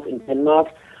yourself in Denmark,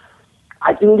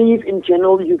 I believe in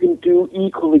general you can do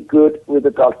equally good with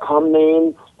a .com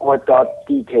name or a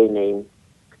 .dk name.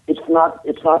 It's not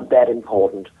that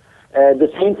important.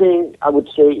 The same thing I would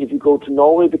say if you go to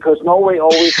Norway, because Norway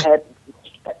always had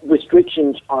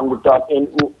restrictions on the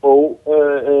 .no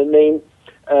name,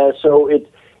 so it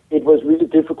was really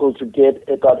difficult to get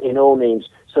 .no names.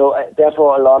 So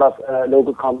therefore, a lot of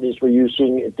local companies were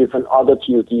using different other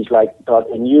TLDs like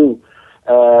 .nu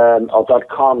or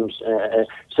 .coms.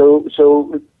 So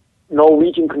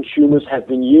Norwegian consumers have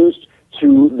been used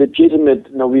to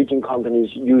legitimate Norwegian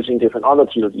companies using different other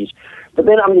TLDs. But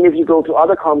then, I mean, if you go to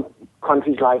other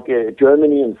countries like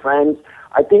Germany and France,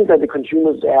 I think that the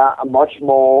consumers there are much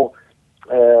more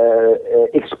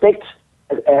expect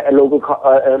a local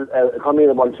a company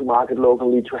that wants to market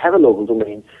locally to have a local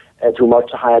domain to a much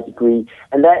higher degree,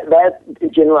 and that in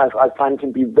general I find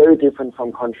can be very different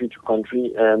from country to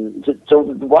country. So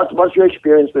what's your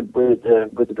experience with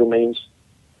the domains?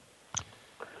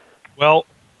 Well,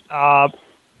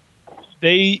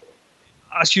 they,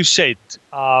 as you said,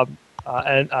 if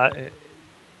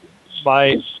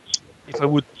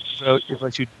I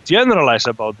should generalize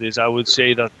about this, I would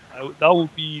say that that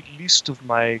would be least of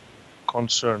my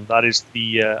concern. That is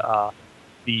the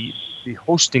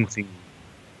hosting thing.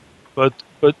 But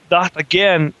that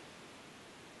again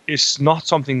is not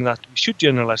something that we should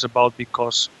generalize about,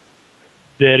 because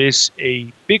there is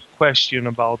a big question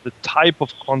about the type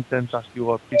of content that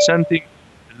you are presenting,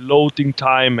 the loading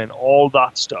time, and all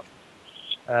that stuff,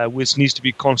 which needs to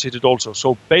be considered also.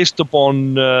 So based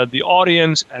upon the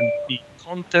audience and the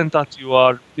content that you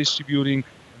are distributing,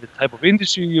 the type of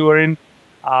industry you are in,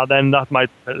 then that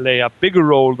might play a bigger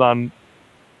role than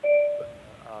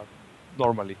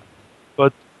normally.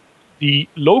 But the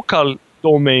local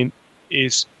domain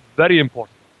is very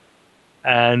important.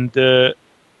 And the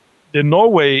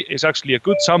Norway is actually a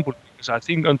good sample, because I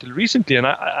think until recently, and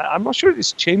I'm not sure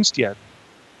it's changed yet,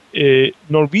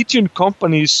 Norwegian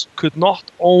companies could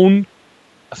not own,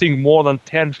 I think, more than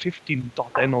 10, 15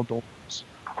 .no domains.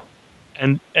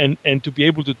 And to be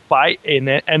able to buy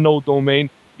an .no domain,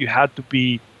 you had to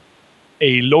be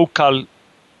a local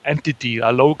entity,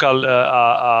 a local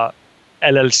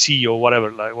LLC or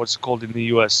whatever, like what's it called in the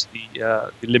US,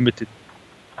 the limited.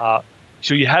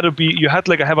 So you had to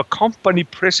have a company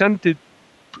present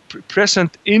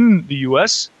in the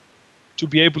US to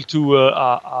be able to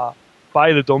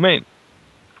buy the domain.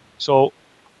 So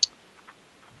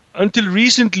until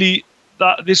recently,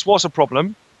 this was a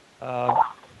problem.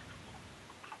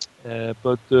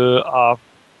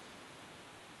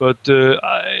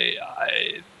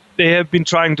 They have been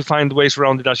trying to find ways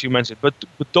around it, as you mentioned. But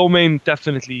domain,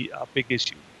 definitely a big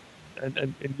issue,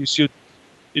 and you should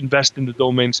invest in the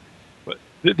domains. But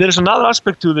there's another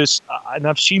aspect to this, and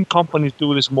I've seen companies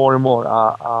do this more and more.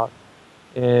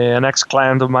 An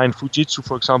ex-client of mine, Fujitsu,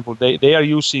 for example, they are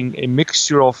using a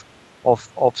mixture of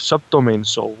subdomains,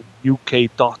 so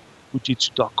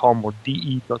uk.fujitsu.com or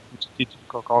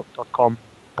de.fujitsu.com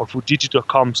or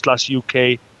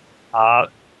fujitsu.com/UK.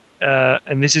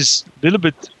 And this is a little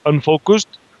bit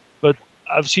unfocused, but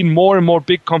I've seen more and more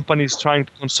big companies trying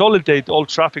to consolidate all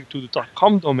traffic to the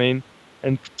 .com domain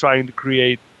and trying to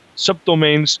create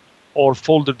subdomains or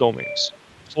folder domains,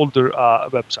 folder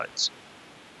websites.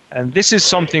 And this is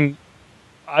something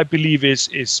I believe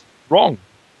is wrong.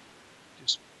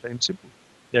 Just plain and simple.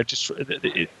 They're just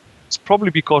it's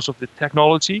probably because of the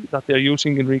technology that they're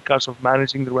using in regards of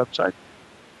managing their website.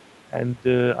 And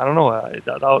I don't know,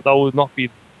 that would not be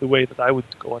the way that I would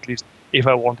go, at least if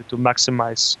I wanted to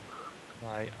maximize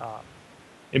my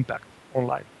impact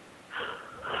online.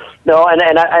 No, and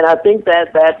I think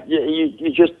that you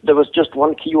just, there was just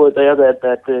one keyword there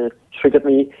that triggered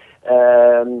me.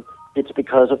 It's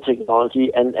because of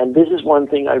technology, and this is one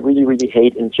thing I really, really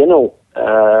hate in general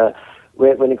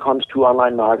when it comes to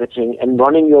online marketing and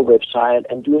running your website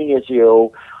and doing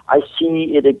SEO. I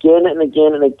see it again and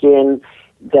again and again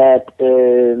that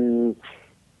the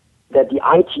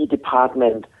IT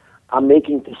department are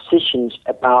making decisions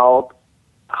about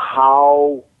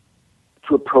how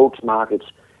to approach markets.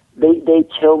 They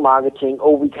tell marketing,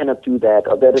 oh, we cannot do that,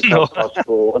 or that is not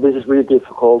possible, or this is really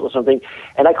difficult, or something.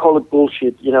 And I call it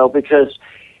bullshit, because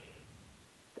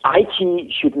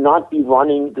IT should not be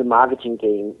running the marketing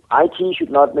game. IT should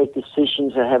not make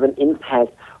decisions that have an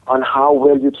impact on how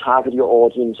well you target your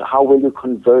audience, how well you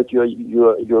convert your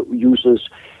users.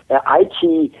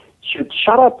 IT should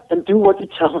shut up and do what you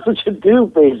tell them to do,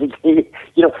 basically.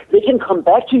 They can come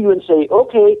back to you and say,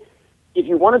 okay, if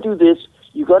you want to do this,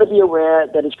 you got to be aware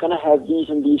that it's going to have these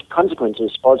and these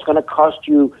consequences, or it's going to cost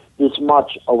you this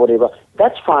much, or whatever.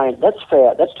 That's fine. That's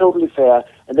fair. That's totally fair.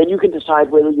 And then you can decide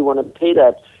whether you want to pay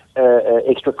that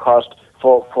extra cost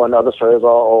for another server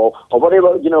or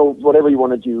whatever, whatever you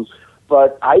want to do.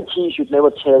 But IT should never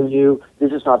tell you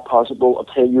this is not possible, or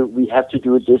tell you we have to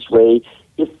do it this way.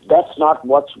 If that's not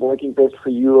what's working best for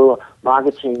your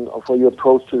marketing, or for your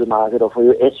approach to the market, or for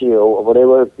your SEO, or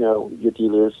whatever your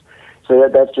deal is. So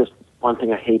that's just one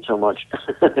thing I hate so much.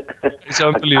 It's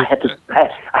unbelievable. I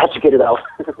had to get it out.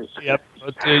 Yep,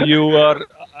 but you are.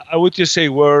 I would just say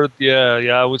word. Yeah.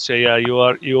 I would say you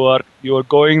are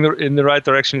going in the right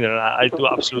direction there. I do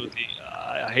absolutely.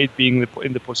 I hate being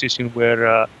in the position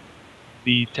where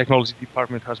the technology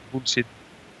department has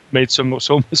made so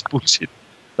much bullshit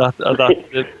that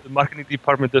the marketing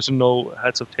department doesn't know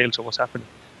heads or tails of what's happening.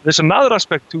 There's another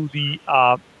aspect to the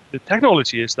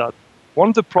technology, is that one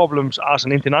of the problems as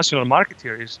an international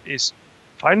marketer is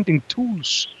finding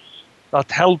tools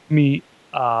that help me,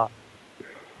 for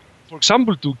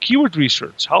example, do keyword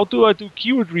research. How do I do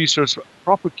keyword research,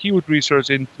 proper keyword research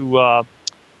into,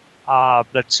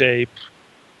 let's say,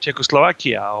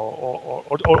 Czechoslovakia,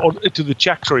 or to the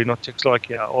Czech, sorry, not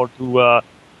Czechoslovakia, or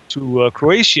to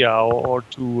Croatia, or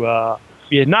to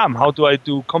Vietnam? How do I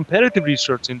do comparative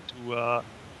research into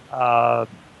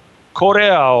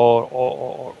Korea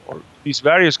or these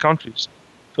various countries?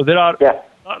 So there are. Yeah.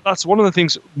 That's one of the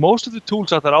things. Most of the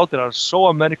tools that are out there are so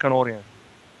American oriented.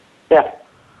 Yeah.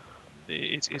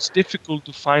 It's difficult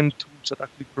to find tools that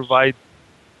actually provide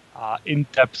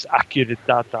in-depth, accurate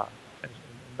data, and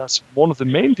that's one of the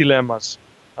main dilemmas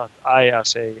that I,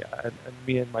 and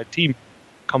me and my team,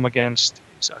 come against.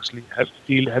 Is actually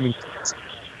having.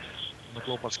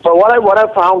 But what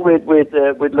I found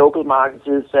with local markets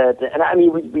is that, and I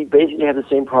mean we basically have the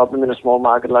same problem in a small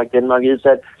market like Denmark, is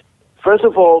that first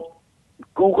of all,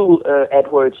 Google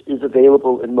AdWords is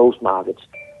available in most markets,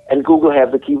 and Google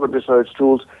have the keyword research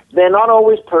tools. They're not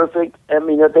always perfect. I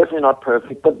mean, they're definitely not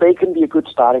perfect, but they can be a good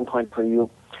starting point for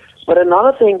you. But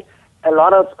another thing a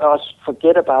lot of us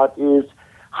forget about is,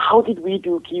 how did we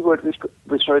do keyword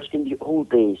research in the old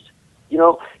days?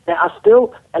 There are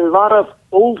still a lot of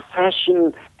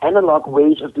old-fashioned analog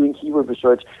ways of doing keyword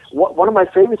research. One of my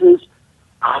favorites is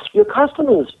ask your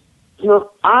customers.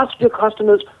 Ask your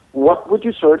customers, what would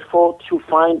you search for to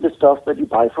find the stuff that you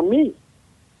buy from me?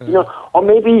 Or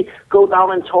maybe go down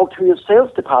and talk to your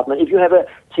sales department. If you have a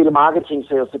telemarketing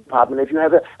sales department, if you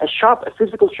have a shop, a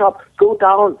physical shop, go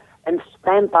down and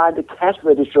stand by the cash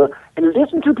register and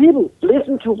listen to people.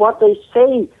 Listen to what they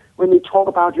say when they talk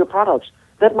about your products.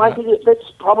 That's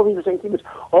probably the same thing.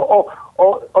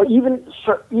 Or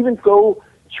even go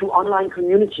to online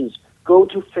communities. Go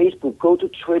to Facebook. Go to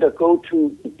Twitter. Go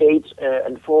to debates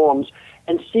and forums,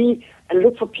 and see and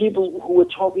look for people who are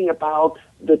talking about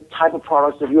the type of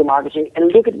products that you're marketing,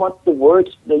 and look at what the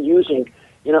words they're using.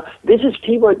 This is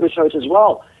keyword research as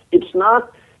well. It's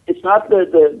not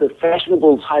the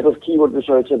fashionable type of keyword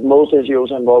research that most SEOs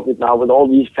are involved with now, with all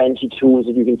these fancy tools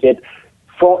that you can get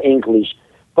for English,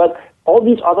 but all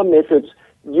these other methods,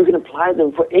 you can apply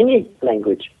them for any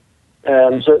language.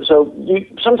 So you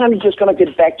sometimes you're just gonna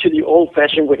get back to the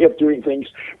old-fashioned way of doing things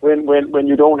when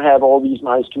you don't have all these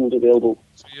nice tools available.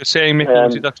 So you're saying maybe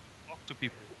we should actually talk to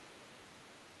people.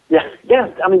 Yeah.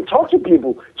 I mean, talk to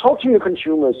people, talk to your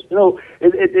consumers. You know,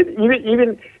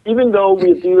 even though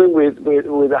we're dealing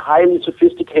with a highly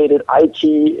sophisticated IT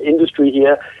industry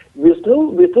here, we're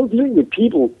still dealing with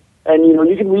people. And you know,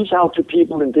 you can reach out to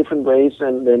people in different ways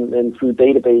and through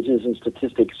databases and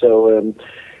statistics.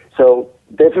 So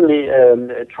definitely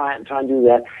try and do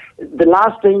that. The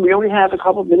last thing, we only have a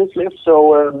couple of minutes left,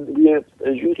 so we are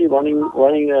usually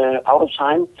running out of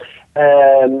time.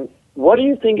 What do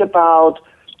you think about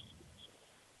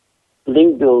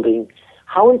link building?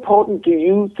 How important do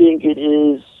you think it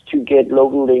is to get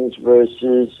local links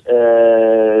versus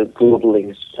global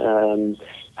links?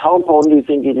 How important do you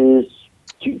think it is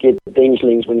to get Danish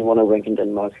links when you want to rank in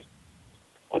Denmark,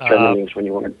 or German links when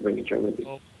you want to rank in Germany?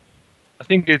 Well, I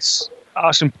think it's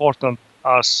as important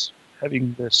as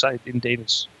having the site in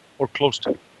Danish or close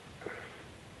to.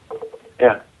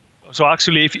 Yeah. So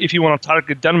actually, if you want to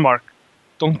target Denmark,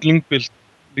 don't link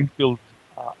build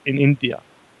in India,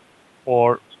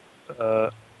 or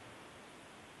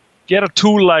get a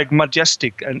tool like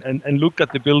Majestic and look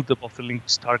at the buildup of the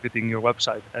links targeting your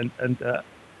website.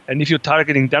 And if you're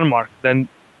targeting Denmark, then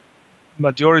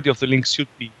majority of the links should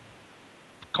be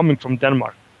coming from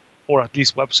Denmark, or at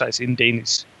least websites in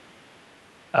Danish.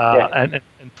 And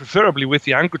preferably with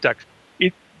the anchor tag.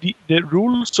 The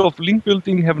rules of link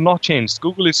building have not changed.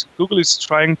 Google is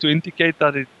trying to indicate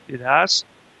that it has,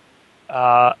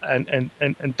 and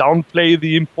downplay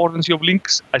the importance of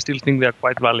links. I still think they are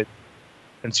quite valid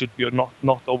and should be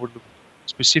not overlooked,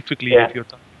 specifically if you're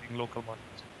targeting local markets.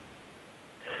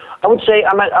 I would say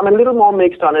I'm a little more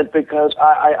mixed on it, because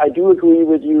I do agree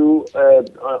with you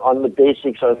on the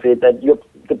basics of it, that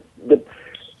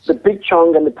the big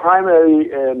chunk and the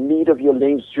primary meat of your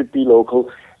links should be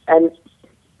local, and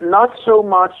not so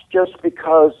much just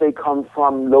because they come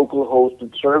from local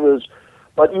hosted servers,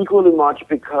 but equally much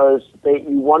because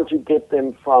you want to get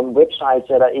them from websites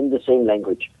that are in the same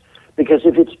language. Because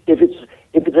if it's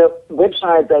a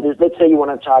website that is, let's say you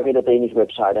want to target a Danish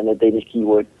website and a Danish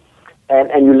keyword,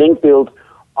 and you link build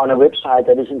on a website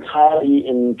that is entirely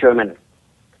in German,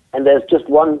 and there's just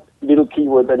one little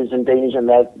keyword that is in Danish, and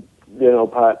that, you know,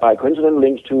 by coincidence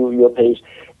links to your page,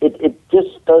 it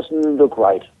just doesn't look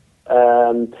right.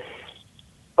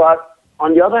 But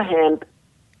on the other hand,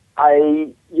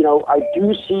 I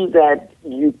do see that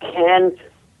you can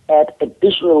add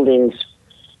additional links,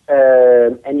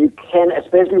 and you can,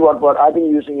 especially what I've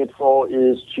been using it for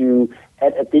is to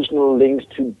add additional links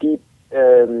to deep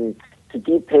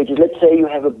pages. Let's say you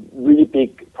have a really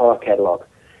big product catalog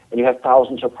and you have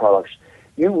thousands of products.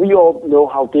 We all know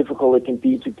how difficult it can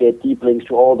be to get deep links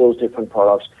to all those different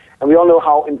products, and we all know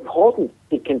how important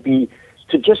it can be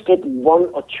to just get one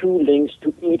or two links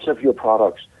to each of your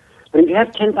products. But if you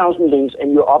have 10,000 links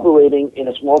and you're operating in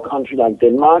a small country like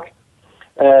Denmark,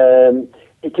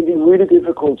 it can be really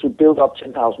difficult to build up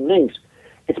 10,000 links.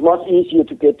 It's much easier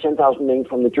to get 10,000 links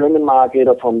from the German market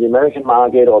or from the American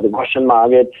market or the Russian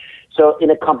market. So in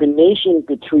a combination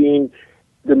between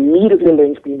the meat of your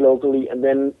links being locally and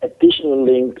then additional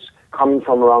links coming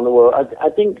from around the world, I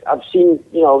think I've seen,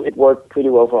 it worked pretty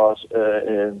well for us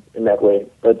in that way.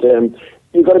 But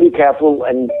you've got to be careful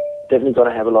and definitely got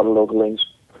to have a lot of local links.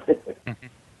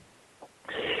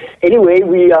 Anyway,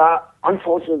 we are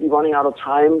unfortunately running out of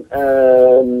time.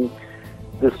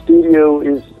 The studio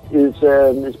is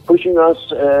pushing us.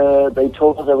 They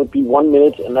told us there would be 1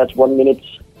 minute, and that's 1 minute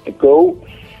ago.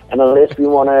 And unless we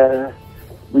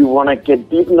wanna get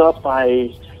beaten up by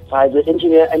the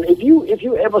engineer, and if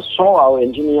you ever saw our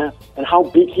engineer and how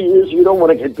big he is, you don't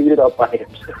want to get beaten up by him.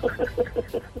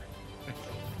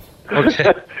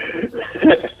 Okay.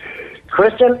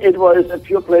 Christian, it was a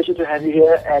pure pleasure to have you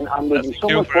here, and I'm looking so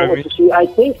much forward to see you. I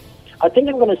think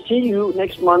I'm going to see you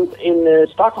next month in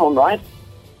Stockholm, right?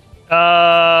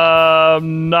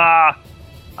 Nah.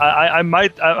 I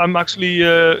might. I'm actually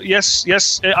yes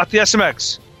at the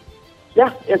SMX.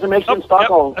 Yeah, SMX in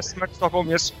Stockholm. Yep, SMX Stockholm,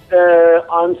 yes.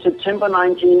 On September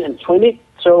 19 and 20.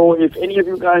 So if any of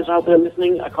you guys out there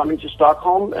listening are coming to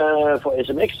Stockholm for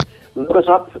SMX, look us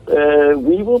up.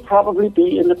 We will probably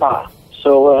be in the bar.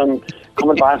 So come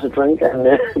and buy us a drink,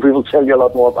 and we will tell you a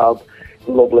lot more about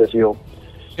global SEO.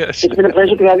 Yes. It's been a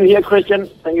pleasure to have you here, Christian.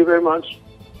 Thank you very much.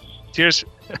 Cheers.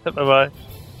 Bye-bye.